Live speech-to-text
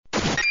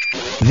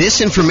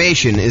This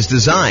information is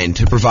designed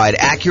to provide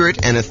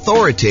accurate and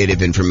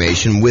authoritative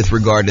information with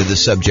regard to the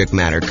subject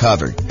matter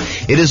covered.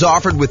 It is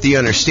offered with the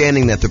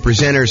understanding that the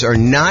presenters are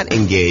not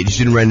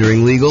engaged in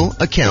rendering legal,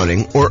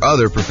 accounting, or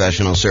other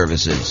professional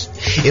services.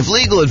 If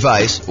legal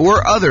advice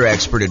or other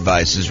expert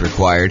advice is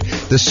required,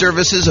 the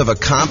services of a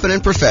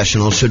competent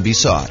professional should be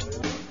sought.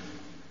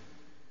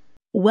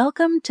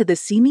 Welcome to the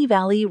Simi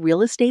Valley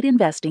Real Estate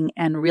Investing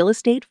and Real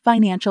Estate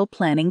Financial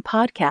Planning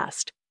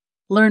Podcast.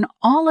 Learn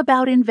all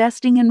about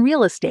investing in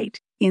real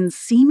estate in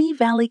Simi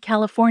Valley,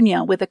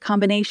 California, with a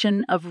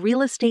combination of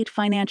real estate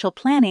financial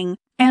planning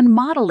and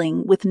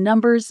modeling with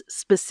numbers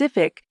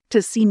specific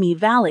to Simi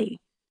Valley,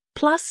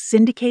 plus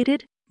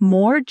syndicated,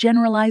 more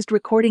generalized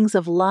recordings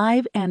of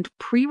live and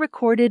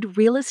pre-recorded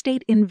real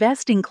estate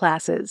investing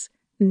classes,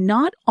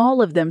 not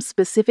all of them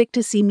specific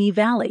to Simi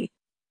Valley.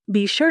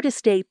 Be sure to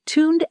stay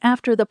tuned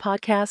after the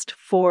podcast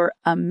for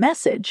a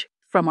message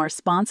from our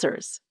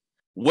sponsors.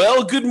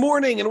 Well, good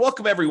morning and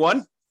welcome,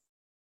 everyone.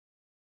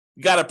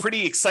 We got a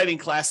pretty exciting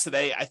class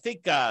today. I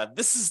think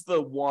this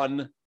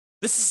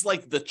is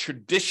like the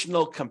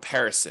traditional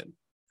comparison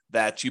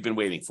that you've been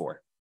waiting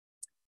for.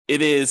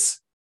 It is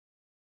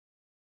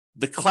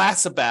the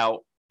class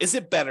about, is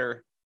it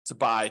better to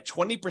buy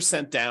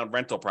 20% down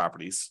rental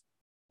properties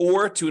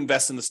or to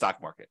invest in the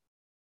stock market?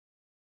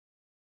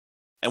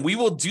 And we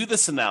will do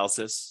this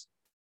analysis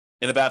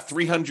in about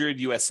 300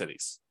 U.S.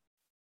 cities.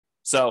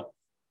 So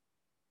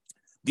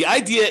the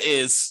idea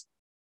is,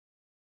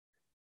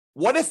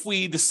 what if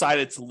we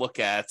decided to look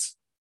at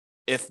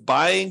if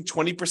buying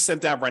 20%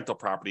 down rental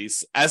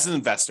properties as an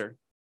investor,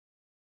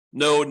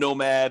 no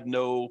nomad,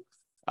 no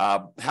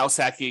house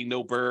hacking,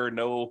 no BRRRR,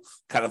 no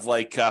kind of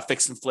like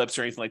fix and flips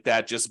or anything like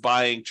that, just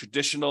buying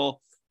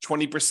traditional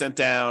 20%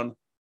 down,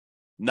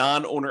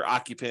 non-owner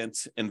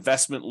occupant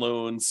investment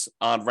loans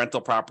on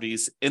rental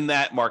properties in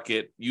that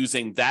market,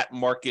 using that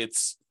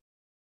market's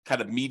kind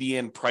of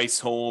median price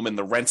home and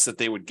the rents that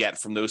they would get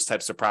from those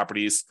types of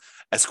properties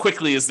as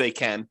quickly as they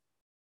can. You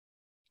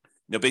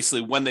know,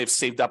 basically when they've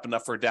saved up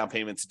enough for a down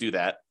payment to do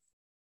that.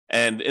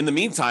 And in the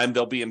meantime,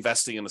 they'll be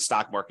investing in the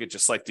stock market,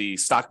 just like the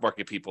stock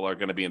market people are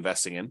going to be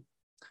investing in.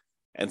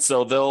 And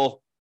so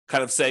they'll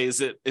kind of say, is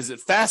it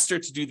faster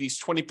to do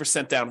these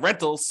 20% down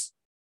rentals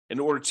in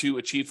order to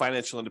achieve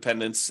financial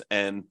independence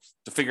and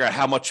to figure out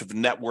how much of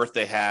net worth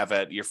they have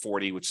at year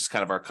 40, which is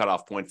kind of our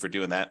cutoff point for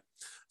doing that.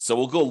 So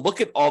we'll go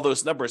look at all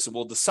those numbers and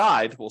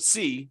we'll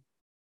see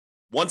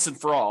once and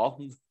for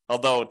all,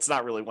 although it's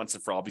not really once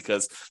and for all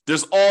because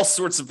there's all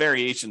sorts of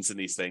variations in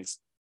these things.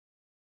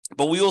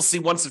 But we will see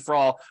once and for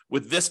all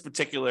with this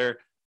particular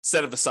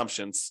set of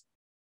assumptions,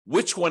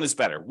 which one is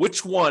better?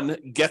 Which one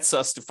gets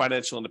us to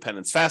financial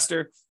independence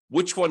faster?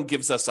 Which one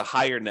gives us a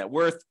higher net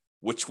worth?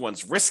 Which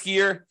one's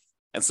riskier?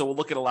 And so we'll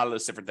look at a lot of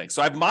those different things.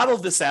 So I've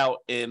modeled this out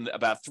in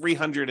about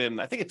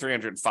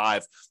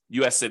 305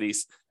 U.S.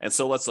 cities. And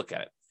so let's look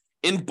at it.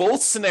 In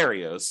both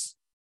scenarios,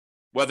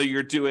 whether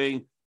you're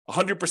doing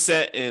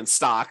 100% in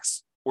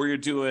stocks or you're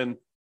doing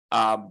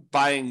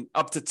buying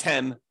up to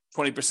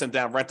 20%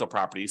 down rental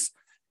properties,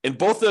 in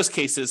both those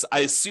cases, I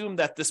assume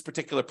that this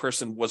particular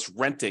person was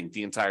renting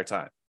the entire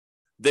time.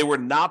 They were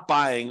not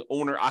buying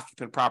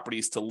owner-occupant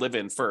properties to live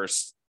in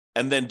first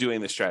and then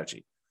doing the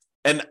strategy.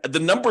 And the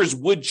numbers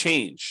would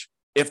change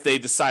if they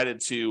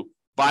decided to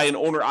buy an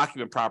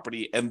owner-occupant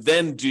property and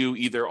then do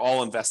either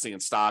all investing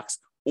in stocks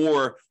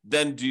or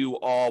then do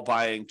all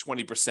buying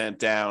 20%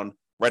 down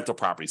rental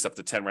properties, up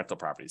to 10 rental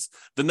properties.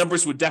 The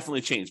numbers would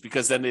definitely change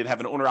because then they'd have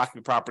an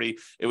owner-occupant property.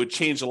 It would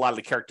change a lot of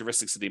the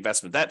characteristics of the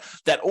investment.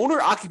 That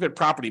owner-occupant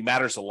property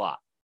matters a lot.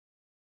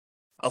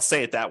 I'll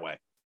say it that way.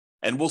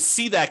 And we'll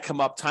see that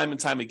come up time and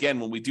time again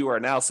when we do our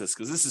analysis,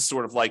 because this is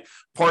sort of like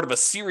part of a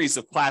series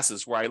of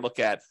classes where I look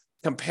at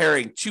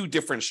comparing two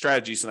different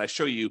strategies and I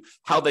show you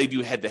how they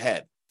do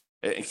head-to-head.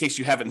 In case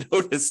you haven't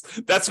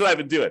noticed, that's what I've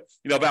been doing.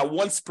 About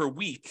once per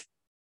week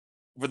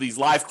for these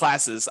live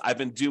classes, I've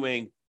been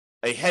doing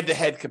a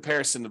head-to-head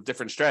comparison of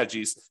different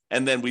strategies,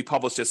 and then we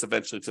publish this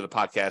eventually to the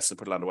podcast and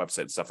put it on the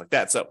website and stuff like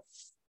that. So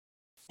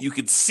you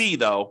can see,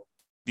 though,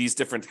 these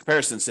different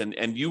comparisons,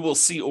 and you will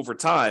see over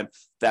time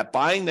that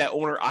buying that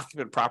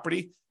owner-occupant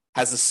property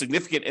has a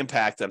significant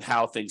impact on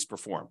how things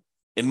perform.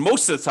 And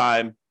most of the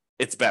time,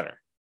 it's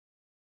better.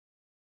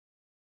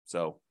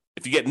 So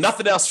if you get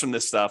nothing else from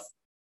this stuff,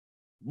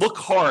 look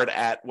hard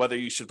at whether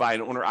you should buy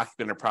an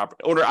owner-occupant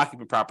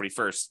property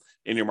first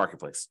in your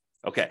marketplace.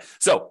 Okay,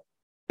 so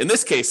in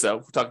this case, though,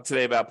 we're talking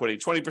today about putting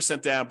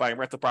 20% down, buying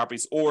rental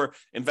properties, or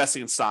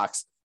investing in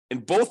stocks.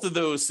 In both of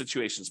those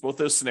situations, both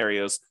those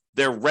scenarios,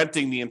 they're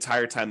renting the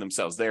entire time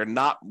themselves. They are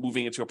not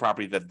moving into a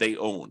property that they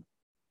own.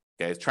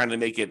 Okay, trying to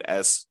make it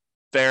as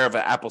fair of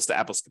an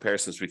apples-to-apples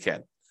comparison as we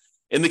can.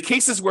 In the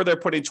cases where they're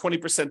putting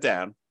 20%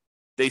 down,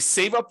 they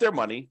save up their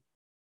money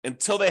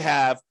until they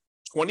have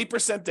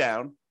 20%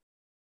 down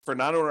for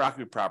non-owner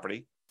occupant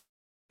property,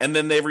 and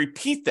then they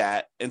repeat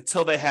that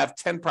until they have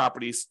 10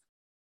 properties,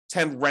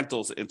 10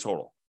 rentals in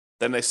total.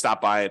 Then they stop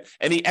buying.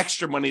 Any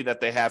extra money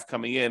that they have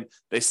coming in,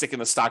 they stick in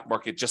the stock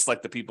market just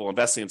like the people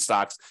investing in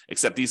stocks,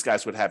 except these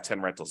guys would have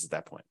 10 rentals at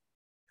that point.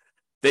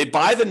 They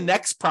buy the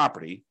next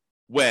property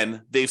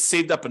when they've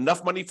saved up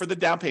enough money for the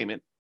down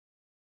payment,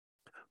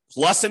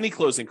 plus any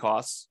closing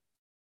costs,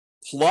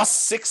 plus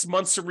 6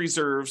 months of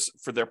reserves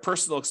for their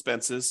personal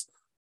expenses,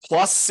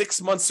 plus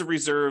 6 months of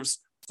reserves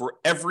for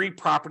every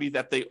property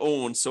that they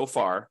own so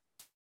far.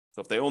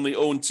 So if they only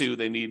own 2,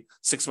 they need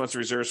 6 months of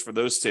reserves for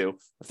those 2.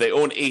 If they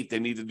own 8, they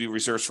need to do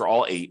reserves for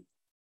all 8.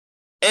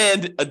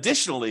 And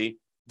additionally,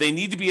 they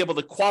need to be able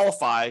to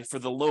qualify for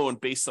the loan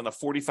based on a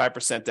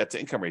 45% debt to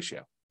income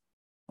ratio.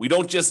 We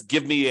don't just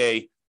give me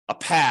a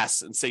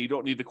pass and say you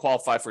don't need to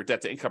qualify for a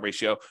debt to income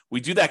ratio.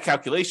 We do that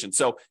calculation.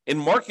 So in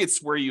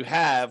markets where you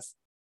have,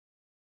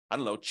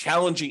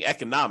 challenging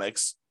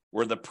economics,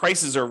 where the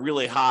prices are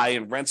really high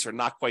and rents are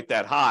not quite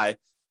that high,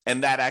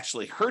 and that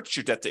actually hurts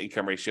your debt to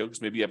income ratio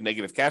because maybe you have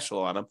negative cash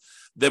flow on them,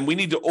 then we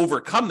need to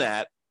overcome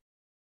that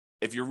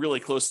if you're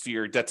really close to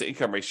your debt to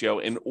income ratio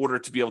in order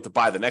to be able to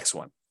buy the next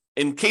one.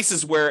 In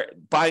cases where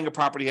buying a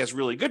property has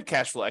really good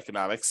cash flow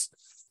economics,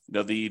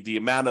 the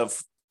amount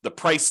of the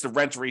price to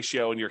rent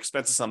ratio and your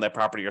expenses on that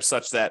property are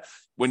such that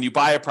when you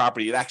buy a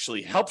property, it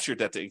actually helps your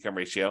debt to income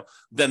ratio,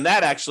 then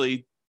that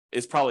actually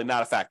is probably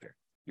not a factor.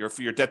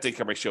 Your debt to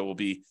income ratio will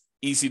be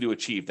easy to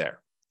achieve there.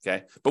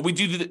 Okay. But we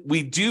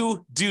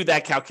do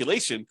that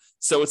calculation.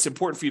 So it's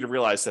important for you to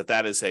realize that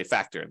that is a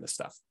factor in this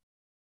stuff.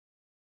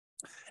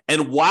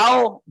 And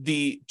while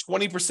the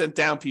 20%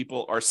 down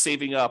people are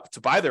saving up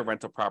to buy their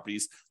rental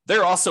properties,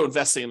 they're also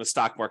investing in the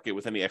stock market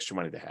with any extra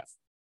money they have.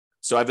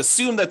 So I've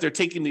assumed that they're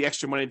taking the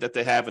extra money that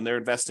they have and they're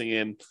investing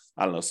in,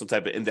 some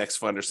type of index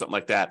fund or something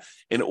like that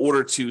in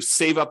order to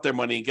save up their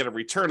money and get a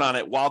return on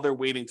it while they're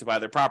waiting to buy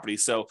their property.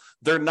 So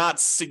they're not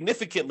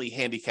significantly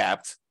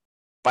handicapped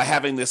by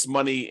having this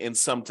money in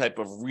some type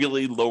of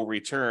really low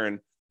return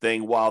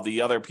thing, while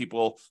the other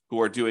people who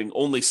are doing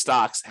only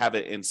stocks have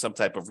it in some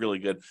type of really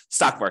good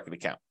stock market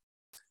account.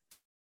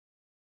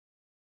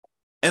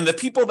 And the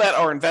people that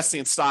are investing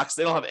in stocks,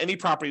 they don't have any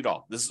property at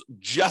all. This is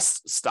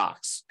just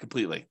stocks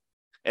completely.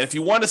 And if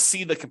you want to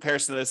see the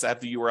comparison of this, I have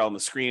the URL on the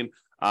screen.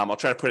 I'll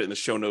try to put it in the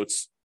show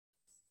notes.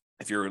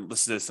 If you're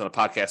listening to this on a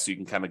podcast, so you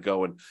can kind of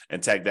go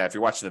and tag that. If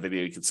you're watching the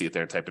video, you can see it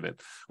there and type it in.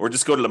 Or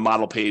just go to the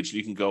model page and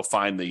you can go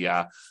find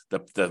the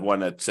one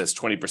that says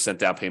 20%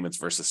 down payments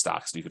versus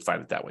stocks. And you can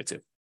find it that way too.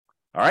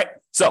 All right.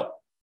 So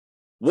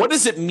what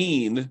does it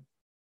mean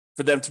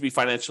for them to be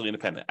financially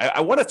independent? I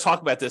want to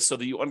talk about this so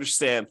that you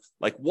understand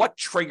what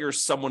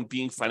triggers someone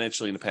being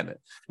financially independent.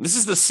 And this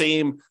is the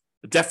same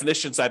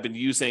definitions I've been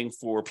using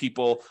for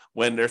people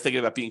when they're thinking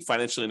about being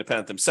financially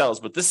independent themselves,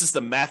 but this is the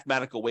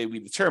mathematical way we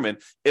determine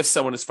if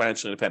someone is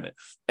financially independent.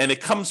 And it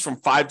comes from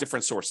 5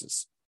 different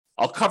sources.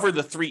 I'll cover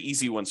the 3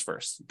 easy ones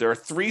first. There are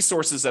 3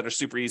 sources that are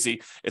super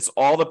easy. It's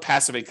all the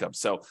passive income.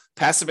 So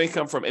passive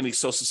income from any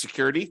Social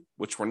Security,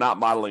 which we're not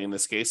modeling in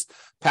this case.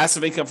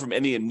 Passive income from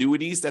any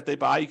annuities that they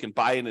buy. You can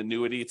buy an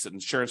annuity. It's an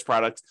insurance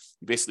product.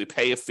 You basically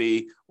pay a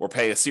fee or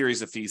pay a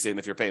series of fees in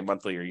if you're paying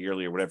monthly or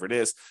yearly or whatever it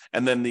is.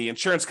 And then the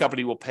insurance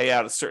company will pay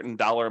out a certain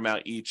dollar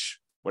amount each,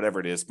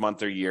 whatever it is,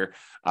 month or year,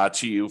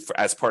 to you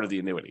as part of the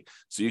annuity.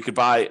 So you could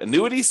buy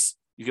annuities.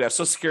 You could have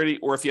Social Security,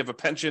 or if you have a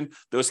pension,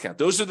 those count.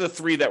 Those are the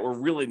 3 that we're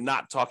really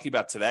not talking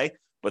about today,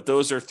 but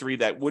those are 3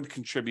 that would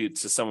contribute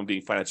to someone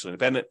being financially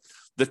independent.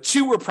 The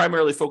 2 we're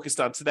primarily focused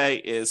on today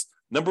is,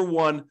 number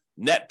 1,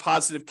 net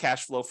positive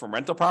cash flow from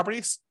rental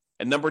properties,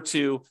 and number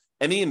 2,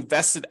 any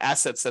invested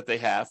assets that they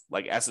have,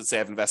 like assets they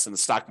have invested in the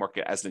stock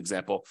market, as an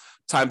example,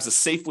 times the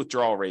safe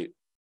withdrawal rate.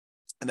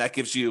 And that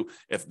gives you,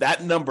 if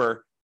that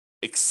number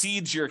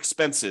exceeds your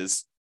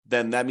expenses,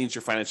 then that means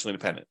you're financially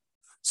independent.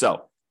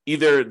 So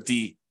either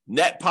the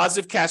net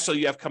positive cash flow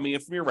you have coming in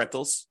from your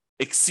rentals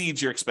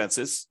exceeds your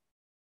expenses,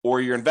 or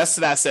your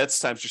invested assets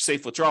times your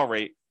safe withdrawal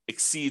rate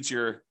exceeds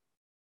your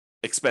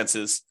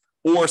expenses,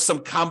 or some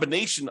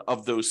combination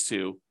of those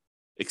 2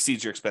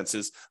 exceeds your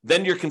expenses,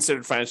 then you're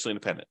considered financially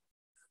independent.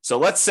 So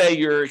let's say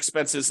your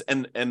expenses,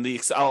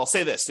 I'll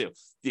say this too,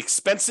 the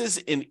expenses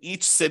in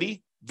each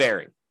city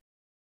vary.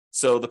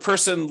 So the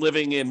person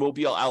living in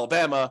Mobile,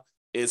 Alabama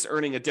is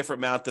earning a different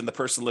amount than the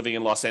person living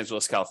in Los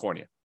Angeles,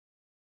 California,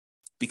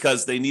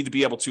 because they need to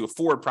be able to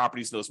afford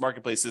properties in those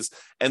marketplaces.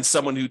 And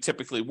someone who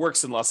typically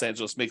works in Los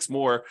Angeles makes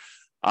more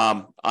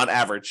on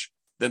average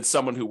than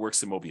someone who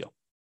works in Mobile.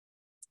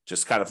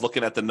 Just kind of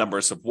looking at the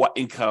numbers of what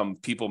income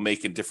people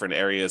make in different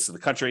areas of the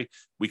country,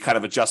 we kind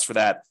of adjust for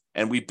that.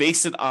 And we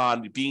base it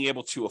on being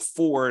able to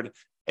afford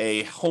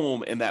a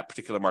home in that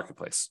particular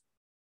marketplace.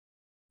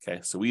 Okay,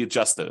 so we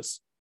adjust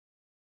those.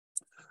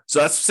 So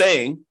that's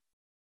saying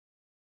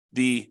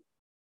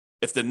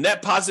if the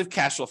net positive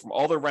cash flow from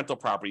all their rental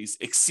properties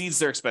exceeds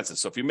their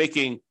expenses. So if you're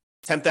making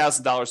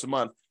 $10,000 a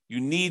month,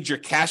 you need your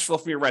cash flow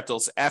from your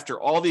rentals after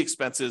all the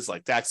expenses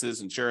like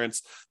taxes,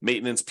 insurance,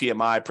 maintenance,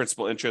 PMI,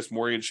 principal, interest,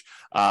 mortgage,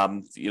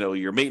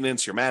 your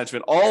maintenance, your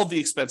management, all of the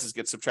expenses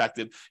get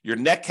subtracted. Your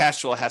net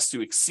cash flow has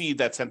to exceed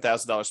that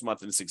 $10,000 a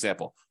month in this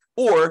example.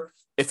 Or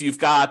if you've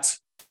got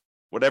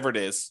whatever it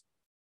is,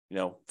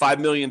 $5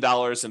 million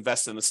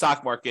invested in the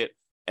stock market,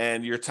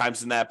 and you're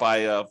timesing that by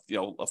a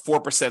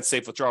 4%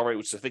 safe withdrawal rate,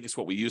 which I think is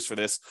what we use for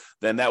this,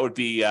 then that would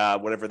be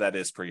whatever that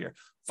is per year.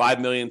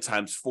 5 million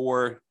times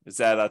 4 is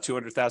that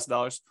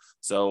 $200,000.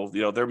 So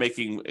they're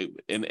making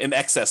in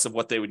excess of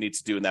what they would need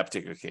to do in that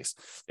particular case.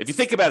 If you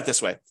think about it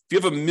this way, if you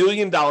have $1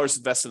 million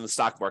invested in the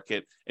stock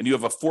market and you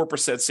have a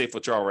 4% safe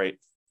withdrawal rate,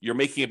 you're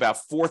making about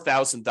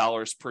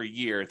 $4,000 per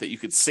year that you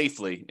could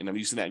safely, and I'm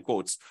using that in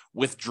quotes,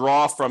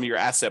 withdraw from your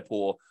asset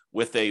pool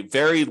with a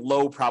very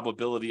low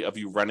probability of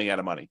you running out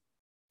of money.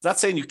 It's not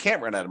saying you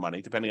can't run out of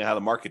money, depending on how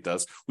the market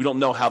does. We don't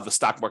know how the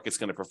stock market's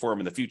going to perform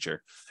in the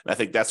future. And I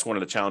think that's one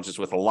of the challenges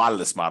with a lot of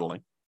this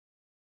modeling.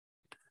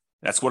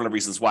 That's one of the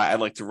reasons why I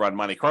like to run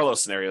Monte Carlo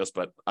scenarios,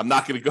 but I'm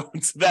not going to go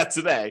into that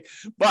today.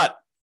 But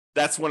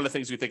that's one of the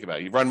things we think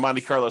about. You run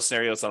Monte Carlo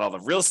scenarios on all the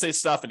real estate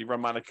stuff, and you run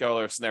Monte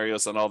Carlo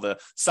scenarios on all the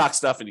stock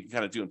stuff, and you can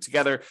kind of do them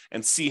together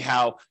and see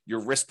how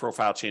your risk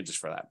profile changes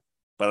for that.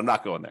 But I'm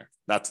not going there,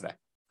 not today.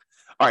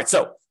 All right,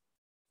 so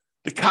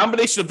the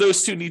combination of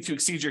those two need to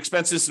exceed your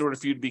expenses in order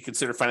for you to be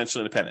considered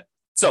financially independent.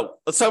 So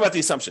let's talk about the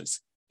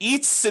assumptions.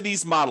 Each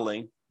city's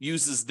modeling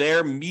uses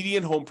their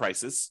median home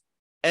prices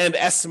and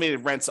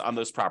estimated rents on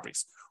those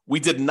properties. We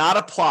did not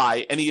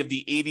apply any of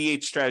the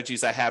 88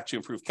 strategies I have to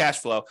improve cash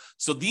flow.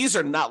 So these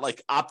are not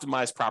like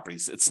optimized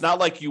properties. It's not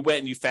like you went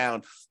and you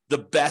found the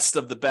best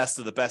of the best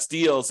of the best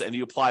deals and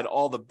you applied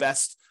all the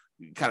best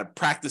kind of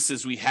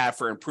practices we have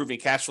for improving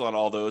cash flow on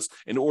all those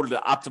in order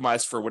to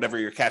optimize for whatever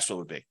your cash flow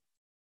would be.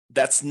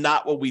 That's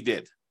not what we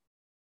did.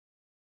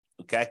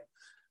 Okay.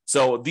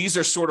 So these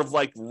are sort of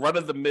like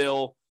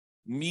run-of-the-mill,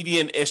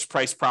 median-ish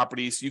price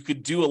properties. You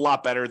could do a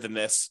lot better than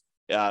this,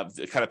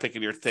 kind of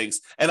picking your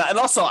things. And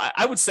also,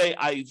 I would say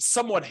I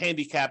somewhat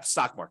handicapped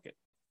stock market.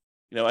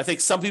 I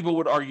think some people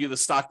would argue the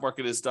stock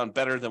market has done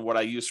better than what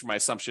I used for my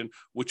assumption,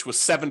 which was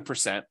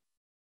 7%.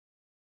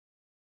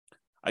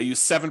 I use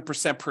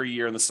 7% per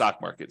year in the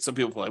stock market. Some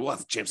people are like,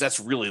 well, James, that's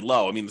really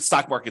low. I mean, the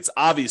stock market's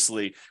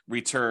obviously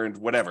returned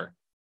whatever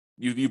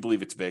you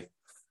believe it to be.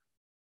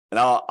 And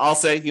I'll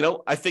say,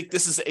 I think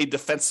this is a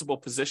defensible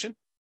position,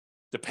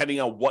 depending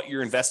on what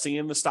you're investing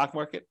in the stock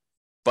market.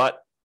 But,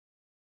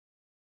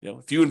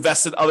 if you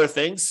invest in other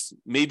things,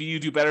 maybe you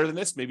do better than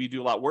this, maybe you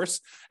do a lot worse.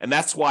 And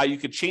that's why you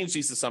could change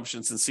these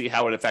assumptions and see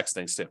how it affects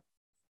things too.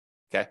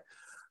 Okay.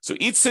 So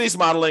each city's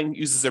modeling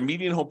uses their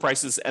median home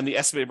prices and the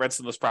estimated rents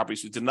in those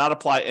properties. We did not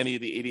apply any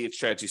of the 88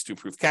 strategies to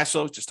improve cash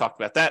flow. Just talked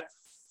about that.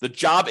 The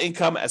job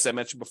income, as I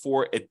mentioned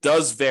before, it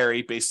does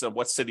vary based on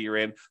what city you're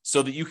in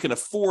so that you can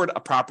afford a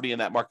property in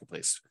that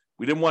marketplace.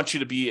 We didn't want you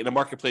to be in a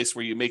marketplace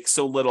where you make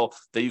so little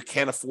that you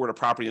can't afford a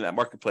property in that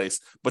marketplace.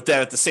 But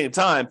then at the same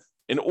time,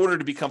 in order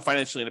to become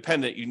financially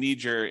independent, you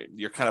need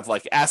your kind of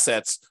like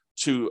assets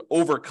to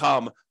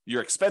overcome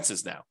your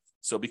expenses now.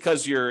 So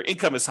because your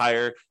income is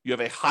higher, you have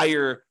a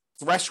higher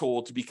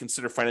threshold to be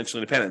considered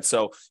financially independent.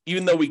 So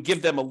even though we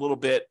give them a little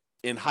bit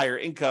in higher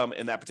income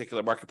in that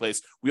particular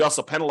marketplace, we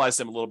also penalize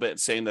them a little bit,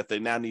 saying that they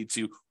now need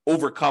to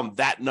overcome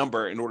that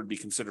number in order to be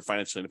considered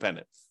financially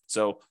independent.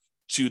 So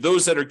to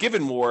those that are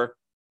given more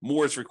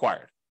is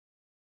required.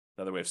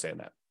 Another way of saying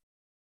that.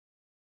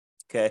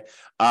 Okay.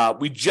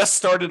 We just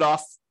started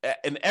off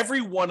in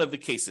every one of the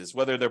cases,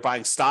 whether they're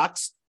buying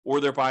stocks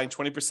or they're buying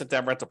 20%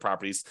 down rental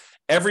properties,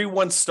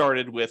 everyone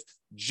started with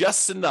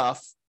just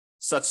enough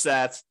such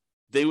that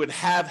they would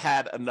have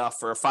had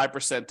enough for a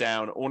 5%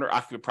 down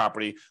owner-occupant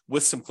property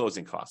with some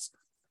closing costs.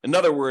 In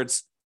other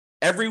words,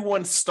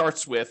 everyone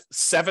starts with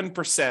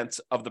 7%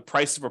 of the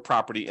price of a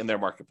property in their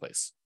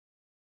marketplace.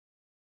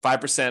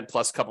 5%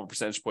 plus a couple of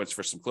percentage points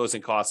for some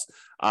closing costs.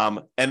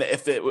 And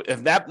if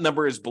that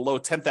number is below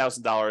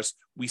 $10,000,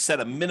 we set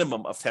a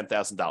minimum of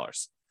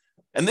 $10,000.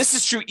 And this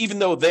is true even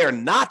though they are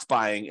not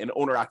buying an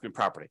owner-occupant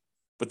property.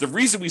 But the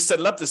reason we set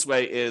it up this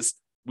way is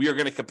we are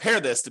going to compare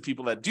this to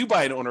people that do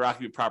buy an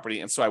owner-occupant property.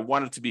 And so I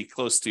wanted to be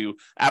close to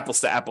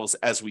apples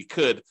as we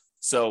could.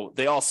 So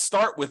they all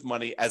start with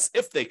money as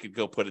if they could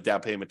go put a down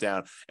payment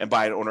down and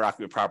buy an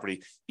owner-occupant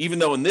property, even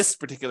though in this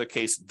particular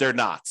case, they're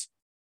not.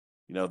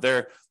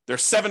 They're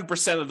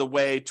 7% of the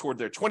way toward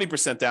their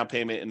 20% down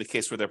payment in the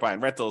case where they're buying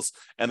rentals,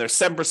 and they're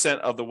 7%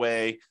 of the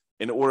way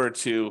in order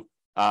to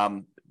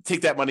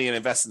take that money and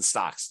invest in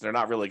stocks. They're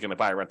not really going to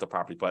buy a rental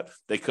property, but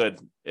they could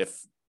if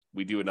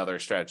we do another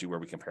strategy where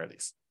we compare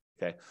these.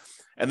 Okay.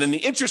 And then the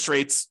interest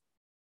rates,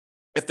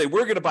 if they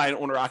were going to buy an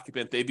owner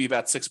occupant, they'd be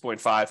about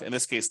 6.5. In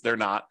this case, they're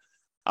not.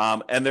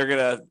 And they're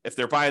going to, if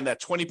they're buying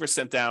that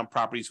 20% down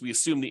properties, we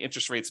assume the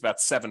interest rate's about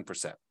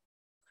 7%.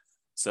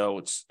 So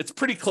it's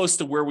pretty close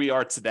to where we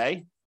are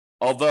today,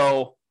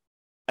 although,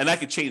 and I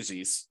could change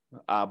these,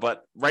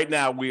 but right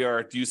now we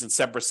are using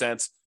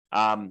 7%.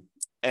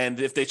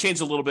 And if they change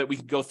a little bit, we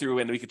can go through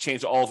and we could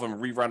change all of them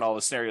and rerun all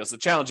the scenarios. The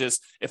challenge is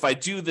if I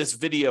do this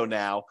video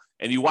now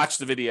and you watch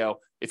the video,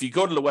 if you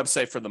go to the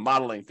website for the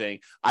modeling thing,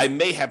 I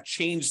may have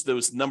changed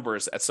those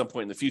numbers at some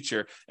point in the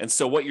future. And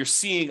so what you're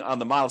seeing on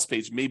the models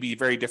page may be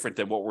very different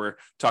than what we're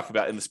talking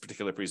about in this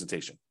particular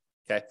presentation.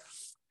 Okay.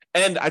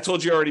 And I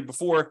told you already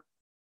before,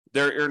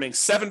 they're earning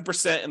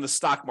 7% in the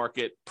stock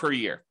market per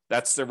year.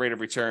 That's their rate of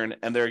return.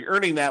 And they're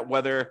earning that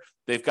whether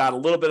they've got a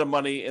little bit of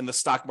money in the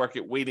stock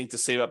market waiting to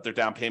save up their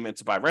down payment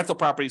to buy rental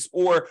properties,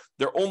 or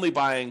they're only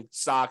buying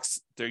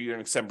stocks, they're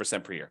earning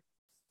 7% per year.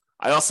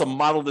 I also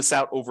modeled this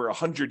out over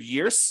 100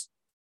 years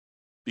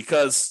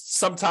because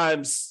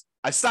sometimes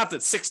I stopped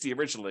at 60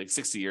 originally,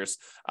 60 years.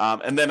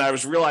 And then I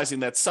was realizing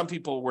that some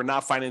people were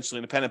not financially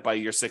independent by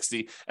year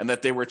 60 and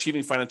that they were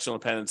achieving financial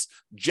independence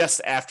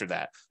just after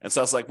that. And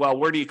so I was like, well,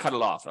 where do you cut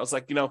it off? I was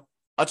like,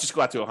 I'll just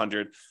go out to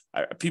 100.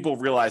 People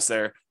realize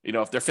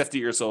if they're 50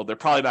 years old, they're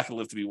probably not going to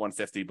live to be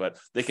 150, but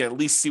they can at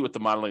least see what the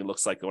modeling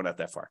looks like going out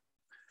that far.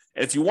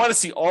 And if you want to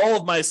see all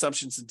of my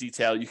assumptions in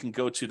detail, you can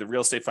go to the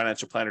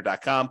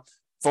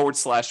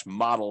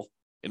realestatefinancialplanner.com/model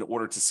in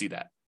order to see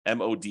that.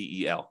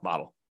 MODEL,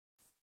 model.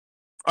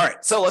 All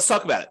right, so let's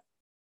talk about it.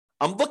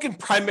 I'm looking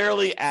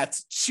primarily at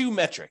two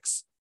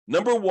metrics.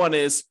 Number one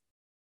is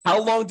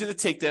how long did it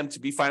take them to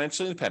be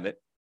financially independent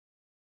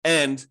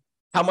and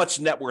how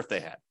much net worth they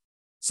had.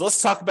 So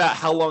let's talk about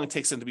how long it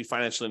takes them to be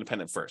financially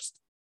independent first.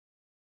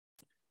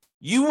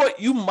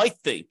 You might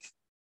think,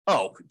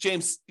 oh,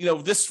 James,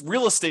 this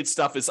real estate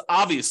stuff is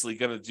obviously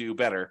going to do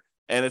better,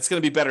 and it's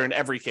going to be better in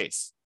every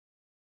case.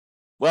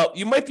 Well,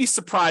 you might be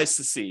surprised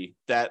to see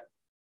that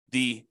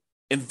the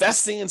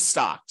investing in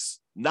stocks,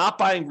 not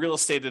buying real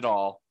estate at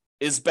all,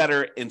 is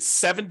better in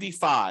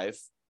 75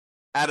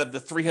 out of the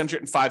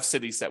 305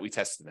 cities that we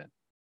tested in.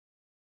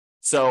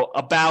 So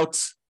about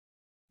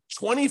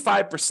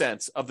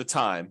 25% of the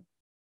time,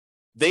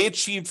 they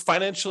achieved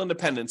financial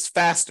independence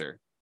faster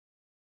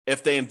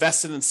if they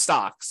invested in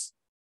stocks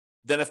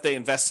than if they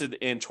invested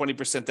in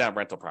 20% down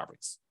rental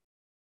properties.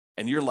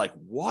 And you're like,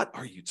 what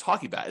are you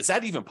talking about? Is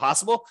that even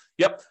possible?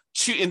 Yep.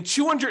 In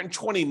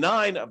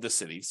 229 of the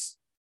cities,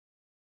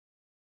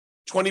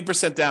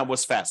 20% down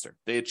was faster.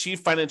 They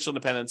achieved financial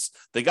independence.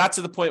 They got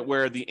to the point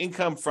where the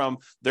income from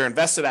their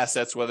invested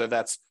assets, whether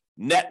that's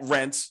net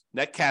rent,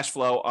 net cash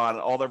flow on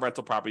all their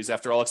rental properties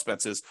after all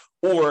expenses,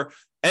 or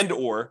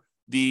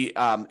the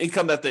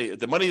income that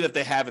the money that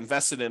they have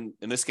invested in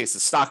this case, the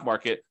stock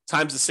market,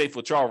 times the safe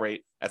withdrawal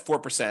rate at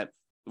 4%,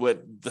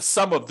 with the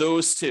sum of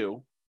those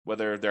two,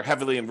 whether they're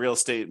heavily in real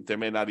estate, they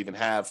may not even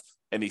have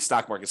any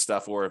stock market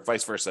stuff or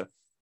vice versa.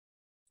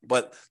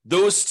 But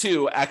those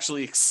two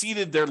actually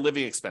exceeded their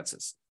living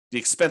expenses, the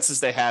expenses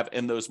they have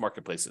in those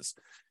marketplaces.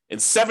 In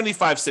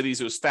 75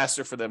 cities, it was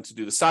faster for them to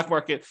do the stock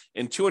market.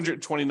 In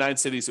 229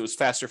 cities, it was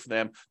faster for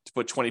them to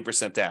put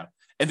 20% down.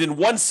 And in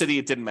one city,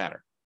 it didn't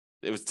matter.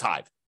 It was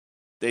tied.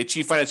 They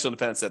achieved financial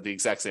independence at the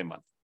exact same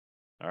month.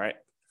 All right.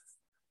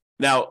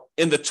 Now,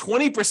 in the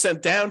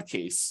 20% down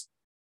case,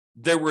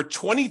 there were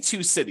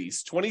 22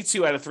 cities,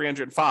 22 out of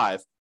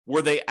 305,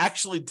 where they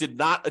actually did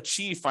not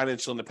achieve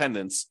financial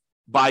independence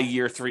by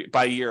year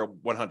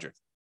 100.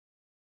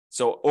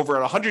 So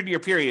over a 100-year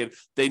period,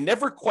 they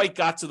never quite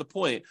got to the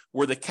point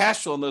where the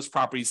cash flow in those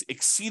properties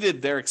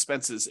exceeded their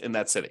expenses in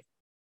that city,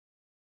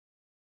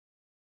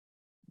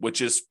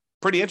 which is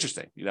pretty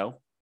interesting, Now,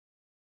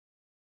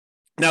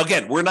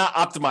 again, we're not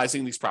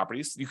optimizing these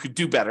properties. You could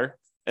do better.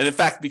 And in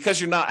fact,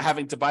 because you're not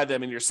having to buy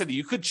them in your city,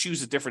 you could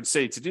choose a different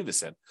city to do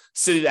this in,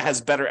 city that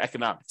has better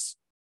economics,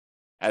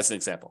 as an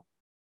example.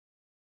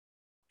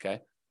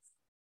 Okay.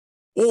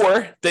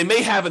 Or they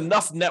may have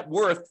enough net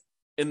worth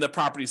in the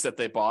properties that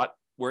they bought,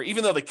 where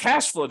even though the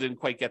cash flow didn't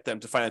quite get them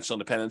to financial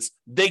independence,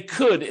 they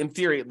could, in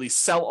theory, at least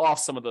sell off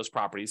some of those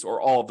properties or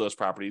all of those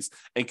properties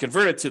and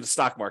convert it to the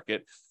stock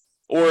market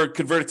or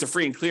convert it to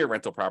free and clear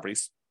rental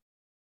properties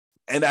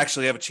and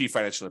actually have achieved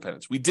financial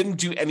independence. We didn't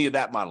do any of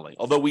that modeling,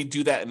 although we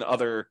do that in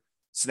other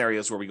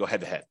scenarios where we go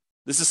head to head.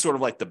 This is sort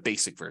of like the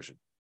basic version.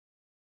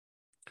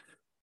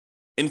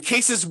 In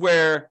cases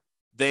where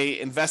they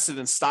invested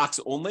in stocks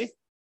only,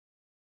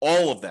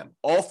 all of them,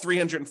 all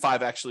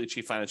 305 actually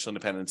achieved financial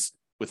independence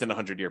within a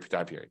 100-year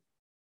time period.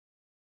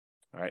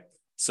 All right.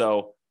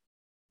 So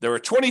there were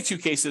 22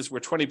 cases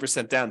where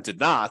 20% down did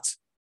not,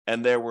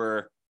 and there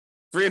were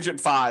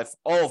 305,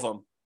 all of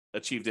them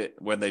achieved it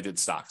when they did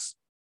stocks.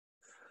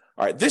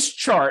 All right. This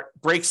chart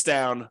breaks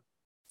down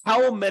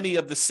how many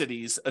of the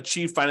cities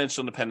achieved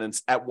financial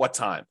independence at what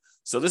time.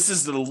 So this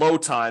is the low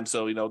time.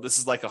 So, this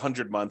is like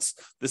 100 months.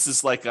 This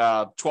is like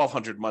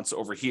 1,200 months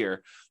over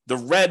here. The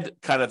red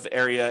kind of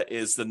area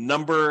is the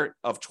number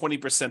of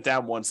 20%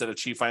 down ones that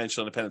achieve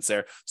financial independence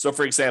there. So,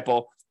 for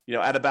example,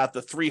 at about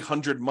the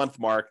 300-month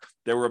mark,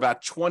 there were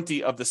about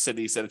 20 of the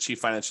cities that achieved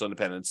financial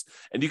independence.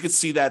 And you can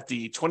see that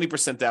the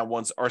 20% down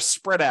ones are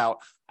spread out,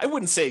 I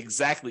wouldn't say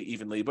exactly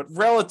evenly, but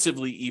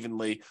relatively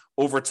evenly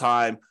over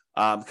time.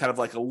 Kind of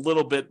like a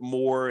little bit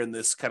more in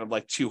this kind of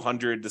like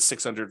 200 to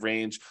 600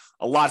 range,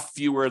 a lot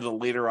fewer the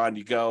later on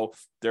you go.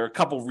 There are a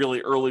couple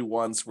really early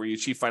ones where you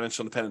achieve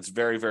financial independence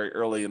very, very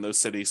early in those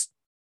cities.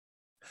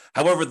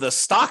 However, the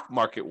stock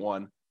market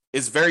one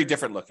is very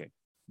different looking.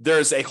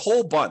 There's a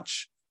whole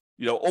bunch,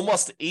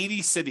 almost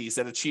 80 cities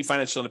that achieve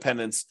financial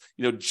independence,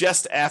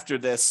 just after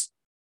this,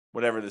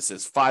 whatever this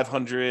is,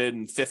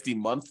 550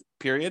 month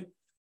period.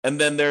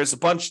 And then there's a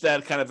bunch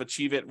that kind of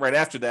achieve it right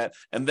after that.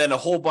 And then a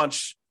whole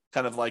bunch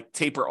kind of like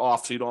taper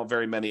off, so you don't have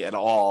very many at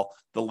all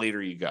the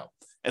later you go.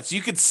 And so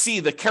you could see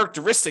the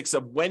characteristics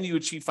of when you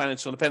achieve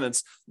financial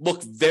independence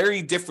look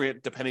very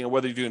different depending on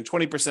whether you're doing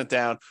 20%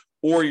 down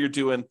or you're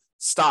doing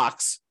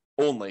stocks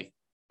only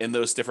in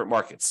those different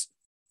markets.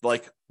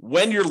 Like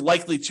when you're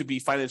likely to be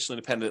financially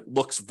independent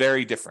looks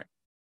very different.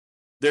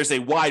 There's a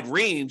wide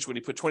range when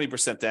you put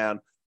 20%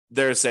 down.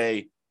 There's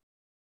a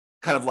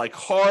kind of like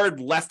hard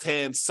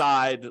left-hand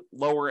side,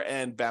 lower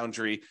end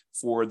boundary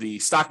for the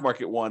stock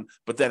market one,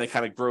 but then it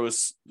kind of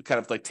grows, kind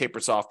of like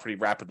tapers off pretty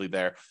rapidly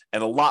there.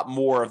 And a lot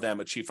more of them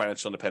achieve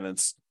financial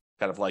independence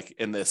kind of like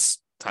in this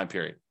time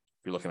period,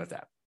 if you're looking at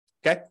that.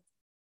 Okay.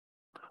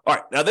 All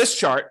right. Now this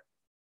chart,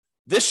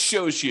 this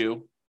shows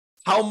you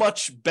how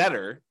much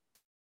better,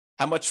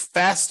 how much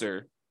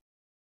faster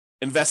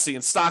investing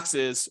in stocks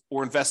is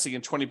or investing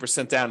in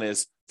 20% down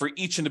is for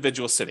each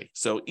individual city.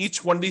 So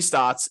each one of these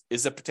dots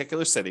is a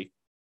particular city.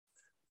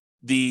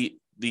 The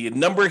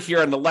number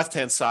here on the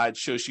left-hand side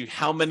shows you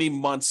how many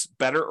months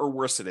better or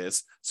worse it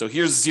is. So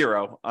here's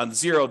 0. On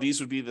 0, these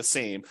would be the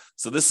same.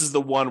 So this is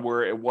the one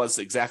where it was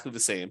exactly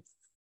the same.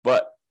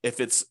 But if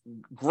it's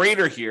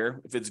greater here,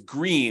 if it's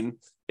green,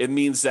 it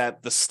means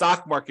that the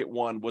stock market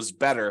one was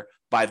better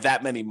by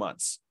that many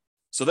months.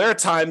 So there are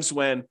times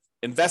when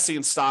investing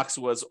in stocks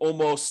was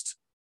almost,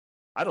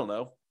 I don't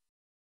know,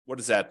 what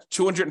is that?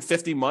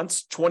 250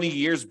 months, 20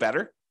 years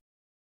better.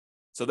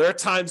 So there are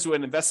times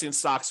when investing in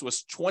stocks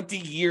was 20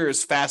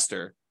 years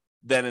faster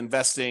than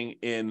investing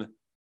in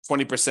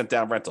 20%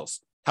 down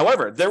rentals.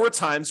 However, there were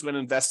times when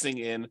investing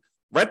in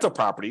rental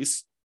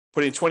properties,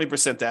 putting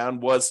 20% down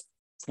was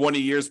 20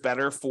 years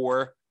better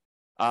for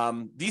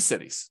these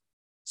cities.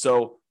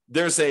 So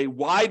there's a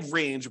wide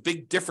range, a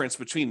big difference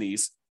between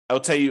these. I'll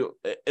tell you,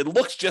 it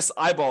looks just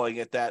eyeballing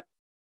it that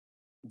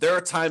there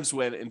are times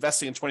when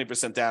investing in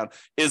 20% down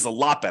is a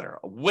lot better,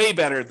 way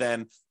better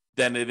than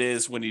it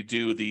is when you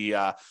do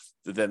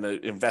than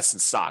invest in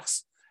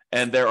stocks.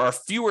 And there are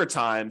fewer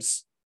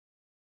times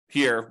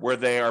here where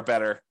they are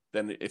better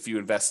than if you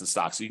invest in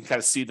stocks. So you can kind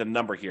of see the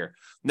number here.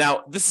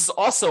 Now, this is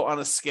also on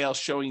a scale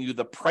showing you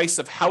the price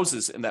of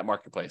houses in that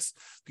marketplace,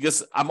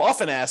 because I'm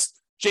often asked,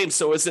 James,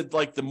 so is it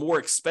like the more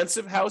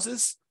expensive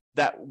houses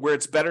that where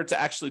it's better to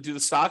actually do the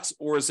stocks,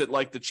 or is it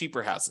like the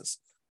cheaper houses,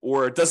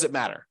 or does it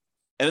matter?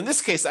 And in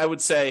this case, I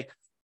would say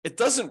it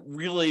doesn't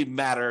really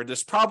matter.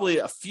 There's probably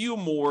a few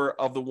more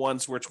of the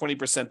ones where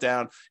 20%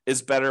 down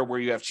is better, where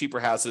you have cheaper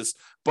houses.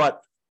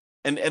 But,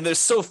 and there's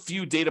so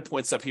few data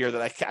points up here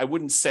that I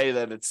wouldn't say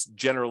that it's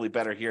generally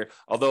better here.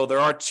 Although there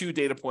are 2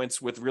 data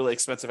points with really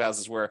expensive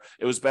houses where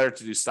it was better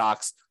to do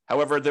stocks.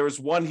 However, there was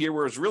one here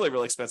where it was really,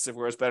 really expensive,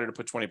 where it was better to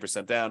put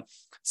 20% down.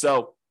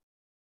 So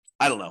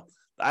I don't know.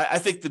 I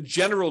think the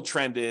general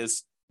trend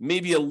is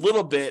maybe a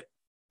little bit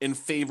in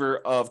favor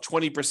of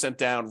 20%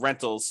 down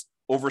rentals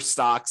over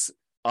stocks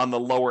on the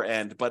lower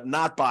end, but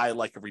not by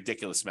like a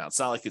ridiculous amount. It's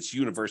not like it's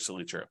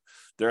universally true.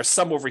 There are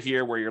some over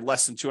here where you're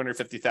less than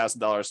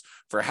 $250,000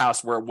 for a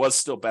house where it was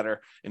still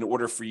better in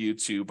order for you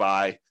to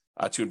buy,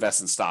 to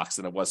invest in stocks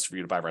than it was for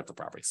you to buy rental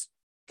properties.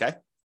 Okay.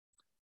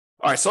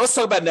 All right. So let's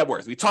talk about net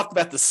worth. We talked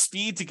about the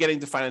speed to getting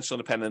to financial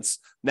independence.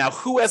 Now,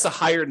 who has a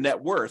higher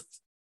net worth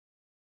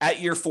at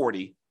year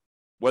 40,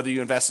 whether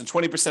you invest in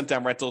 20%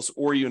 down rentals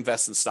or you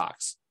invest in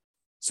stocks?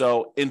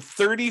 So in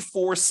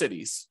 34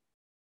 cities,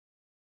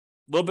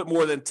 a little bit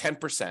more than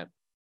 10%.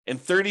 In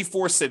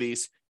 34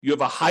 cities, you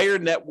have a higher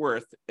net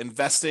worth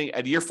investing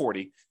at year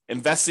 40,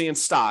 investing in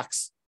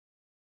stocks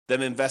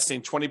than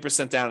investing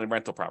 20% down in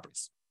rental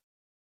properties.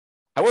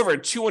 However,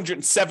 in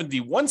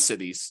 271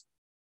 cities,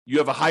 you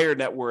have a higher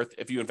net worth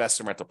if you invest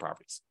in rental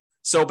properties.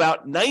 So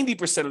about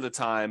 90% of the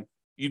time,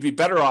 you'd be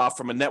better off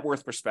from a net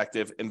worth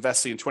perspective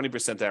investing in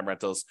 20% down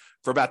rentals.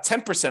 For about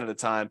 10% of the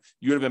time,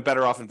 you would have been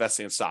better off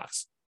investing in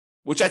stocks,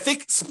 which I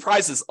think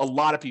surprises a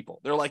lot of people.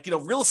 They're like,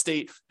 real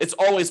estate, it's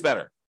always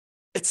better.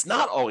 It's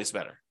not always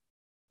better.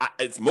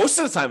 Most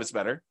of the time it's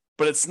better,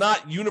 but it's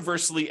not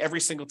universally every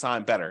single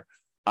time better.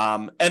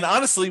 And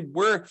honestly,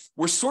 we're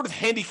sort of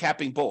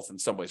handicapping both in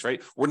some ways,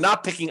 right? We're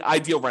not picking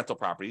ideal rental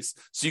properties.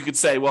 So you could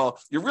say, well,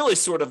 you're really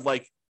sort of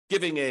like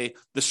giving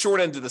the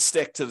short end of the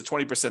stick to the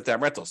 20%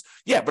 down rentals.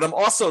 Yeah, but I'm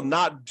also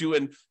not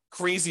doing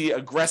crazy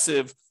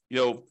aggressive,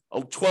 a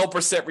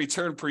 12%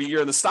 return per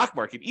year in the stock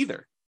market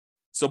either.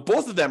 So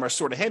both of them are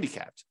sort of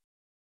handicapped.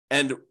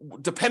 And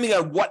depending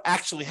on what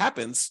actually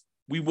happens,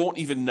 we won't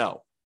even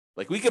know.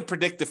 Like we could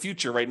predict the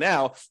future right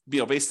now,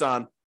 based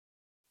on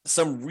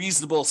some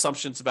reasonable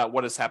assumptions about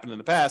what has happened in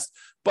the past.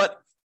 But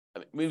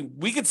I mean,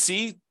 we could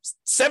see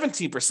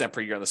 17%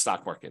 per year on the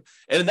stock market.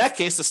 And in that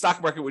case, the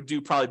stock market would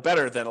do probably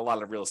better than a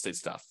lot of real estate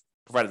stuff,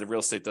 provided the real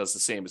estate does the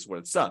same as what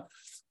it's done.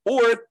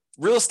 Or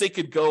real estate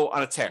could go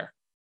on a tear.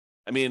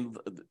 I mean,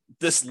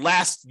 this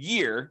last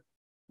year,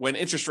 when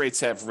interest rates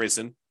have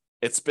risen,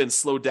 it's been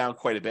slowed down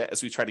quite a bit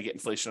as we try to get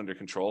inflation under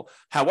control.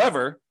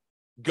 However,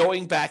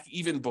 going back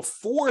even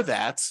before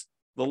that,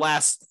 the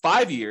last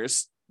 5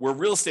 years, where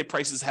real estate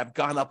prices have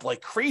gone up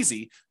like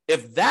crazy,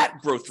 if that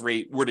growth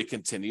rate were to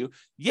continue,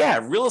 yeah,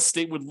 real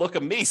estate would look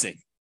amazing.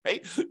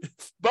 right?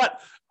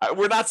 But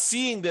we're not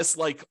seeing this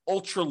like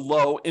ultra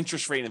low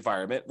interest rate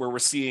environment where we're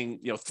seeing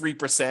 3%,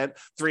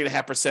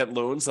 3.5%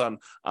 loans on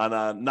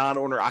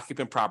non-owner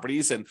occupant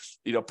properties, and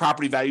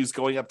property values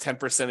going up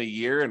 10% a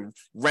year and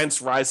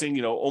rents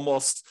rising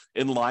almost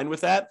in line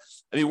with that.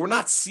 I mean, we're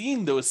not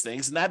seeing those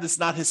things, and that is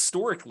not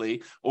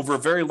historically over a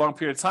very long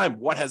period of time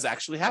what has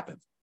actually happened.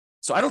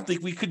 So I don't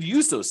think we could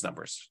use those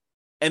numbers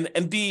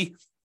and be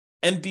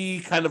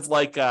kind of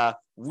like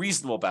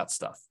reasonable about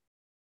stuff,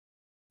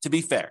 to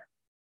be fair.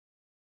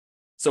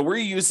 So we're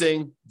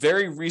using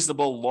very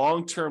reasonable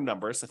long-term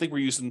numbers. I think we're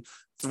using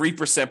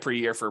 3% per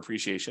year for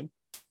appreciation.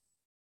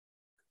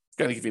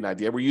 Got to give you an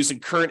idea. We're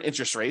using current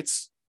interest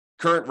rates,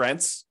 current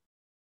rents.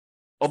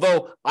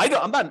 Although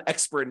I'm not an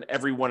expert in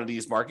every one of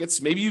these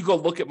markets. Maybe you go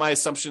look at my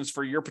assumptions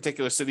for your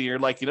particular city. And you're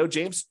like,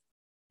 James,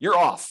 you're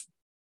off.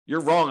 You're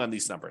wrong on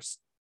these numbers.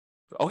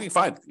 Okay,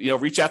 fine.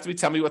 Reach out to me.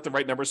 Tell me what the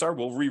right numbers are.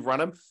 We'll rerun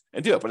them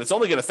and do it. But it's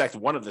only going to affect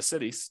one of the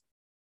cities.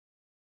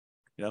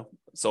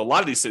 So a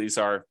lot of these cities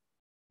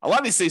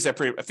I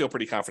feel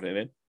pretty confident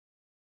in.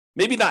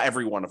 Maybe not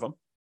every one of them.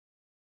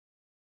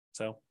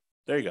 So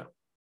there you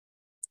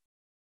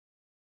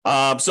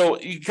go. So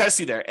you kind of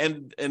see there,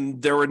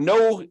 and there were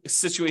no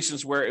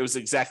situations where it was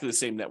exactly the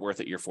same net worth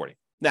at year 40.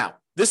 Now,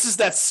 this is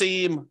that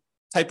same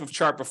type of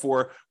chart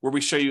before where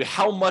we show you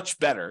how much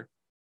better,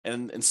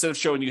 and instead of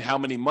showing you how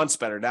many months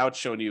better, now it's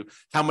showing you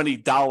how many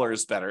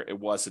dollars better it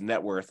was in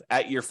net worth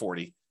at year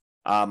 40,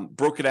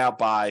 broken out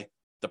by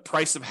the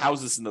price of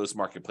houses in those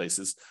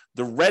marketplaces.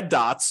 The red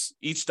dots,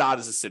 each dot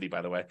is a city,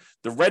 by the way.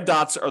 The red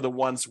dots are the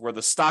ones where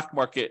the stock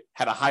market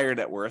had a higher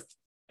net worth,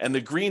 and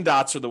the green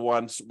dots are the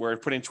ones where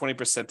putting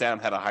 20% down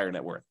had a higher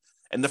net worth.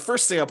 And the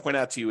first thing I'll point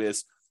out to you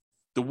is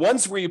the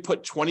ones where you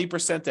put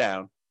 20%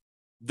 down,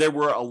 there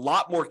were a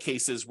lot more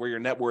cases where your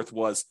net worth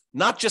was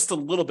not just a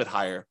little bit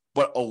higher,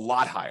 but a